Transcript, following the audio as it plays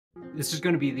This is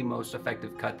going to be the most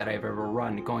effective cut that I've ever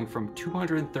run, going from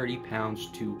 230 pounds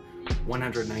to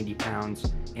 190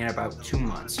 pounds in about 2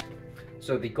 months.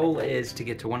 So the goal is to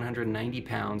get to 190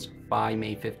 pounds by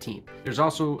May 15th. There's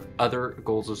also other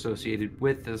goals associated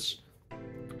with this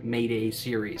Mayday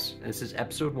series. This is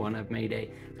episode 1 of Mayday.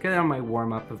 Get on my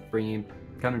warm-up of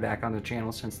coming back on the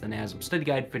channel since the NASM study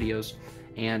guide videos,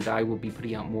 and I will be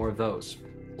putting out more of those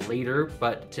later,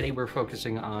 but today we're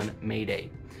focusing on Mayday.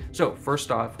 So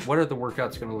first off, what are the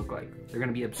workouts going to look like? They're going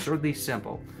to be absurdly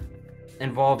simple,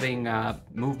 involving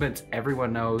movements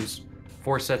everyone knows,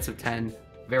 4 sets of 10,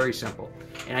 very simple.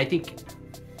 And I think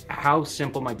how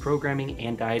simple my programming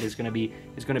and diet is going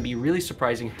to be really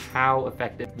surprising how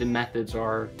effective the methods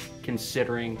are,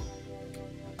 considering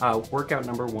workout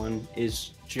number 1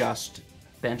 is just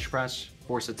bench press,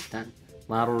 4 sets of 10,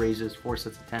 lateral raises, 4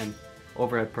 sets of 10,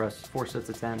 overhead press, 4 sets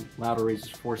of 10, lateral raises,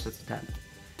 4 sets of 10.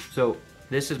 So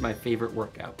this is my favorite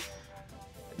workout.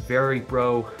 Very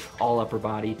bro, all upper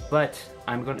body, but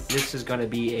this is gonna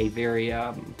be a very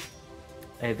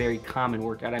common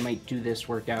workout. I might do this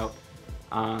workout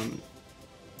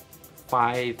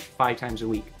five times a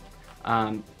week.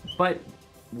 But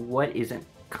what isn't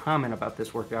common about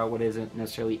this workout, what isn't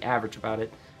necessarily average about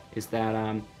it, is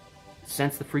that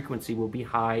since the frequency will be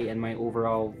high and my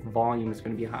overall volume is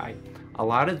going to be high, a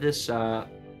lot of this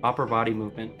upper body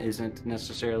movement isn't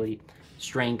necessarily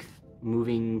strength,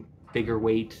 moving bigger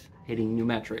weight, hitting new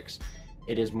metrics.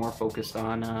 It is more focused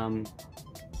on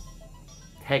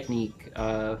technique,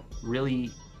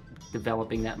 really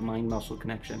developing that mind-muscle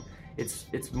connection.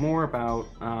 It's more about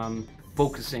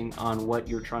focusing on what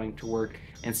you're trying to work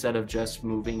instead of just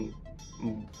moving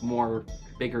more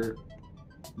bigger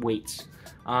weights.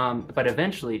 But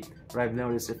eventually, what I've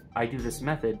noticed, if I do this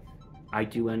method, I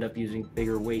do end up using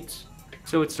bigger weights.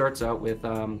 So it starts out with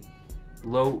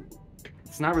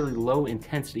it's not really low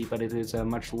intensity, but it is a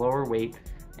much lower weight,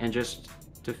 and just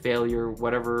to failure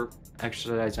whatever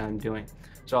exercise I'm doing.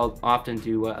 So I'll often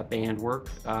do a band work,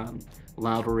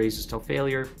 lateral raises till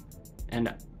failure.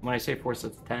 And when I say 4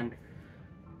 sets of 10,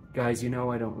 guys, you know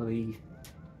I don't really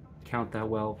count that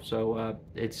well, so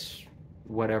it's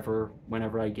whatever,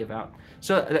 whenever I give out.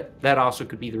 So that also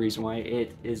could be the reason why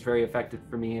it is very effective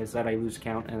for me, is that I lose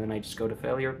count and then I just go to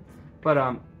failure.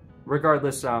 But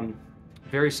regardless,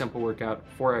 very simple workout,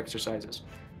 4 exercises.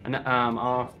 And I'm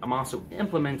also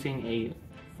implementing a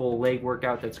full leg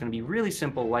workout that's going to be really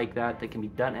simple like that can be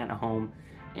done at home,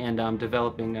 and I'm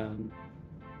developing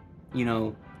you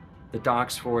know, the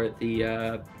docs for it,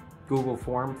 the Google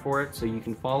form for it, so you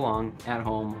can follow along at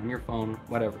home on your phone,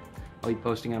 whatever. I'll be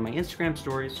posting on my Instagram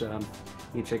stories. You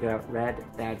can check it out, Rad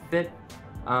Dad Fit.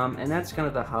 And that's kind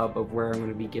of the hub of where I'm going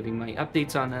to be giving my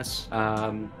updates on this,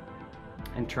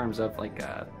 in terms of like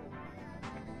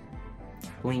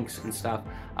links and stuff.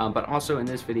 But also in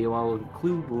this video, I'll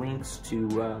include links to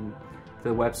the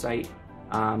website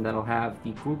that'll have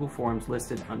the Google Forms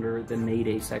listed under the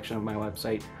Mayday section of my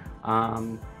website.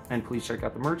 And please check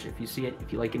out the merch if you see it.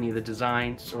 If you like any of the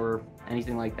designs or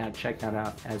anything like that, check that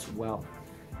out as well.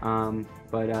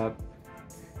 But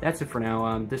that's it for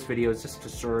now. This video is just to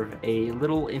serve a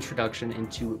little introduction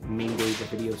into Mayday, the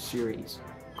video series,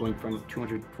 going from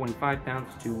 225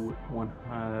 pounds to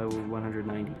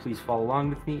 190. Please follow along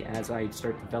with me as I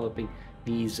start developing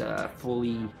these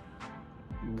fully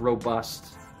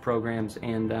robust programs,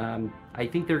 and I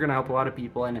think they're going to help a lot of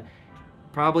people. And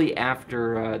probably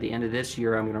after the end of this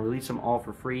year, I'm going to release them all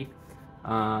for free,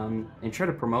 and try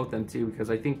to promote them too, because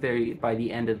I think by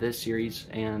the end of this series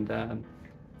and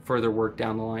further work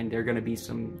down the line, there are going to be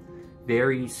some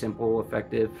very simple,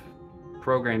 effective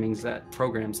programs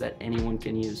that anyone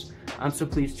can use. So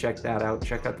please check that out.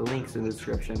 Check out the links in the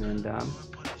description, and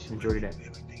enjoy your day.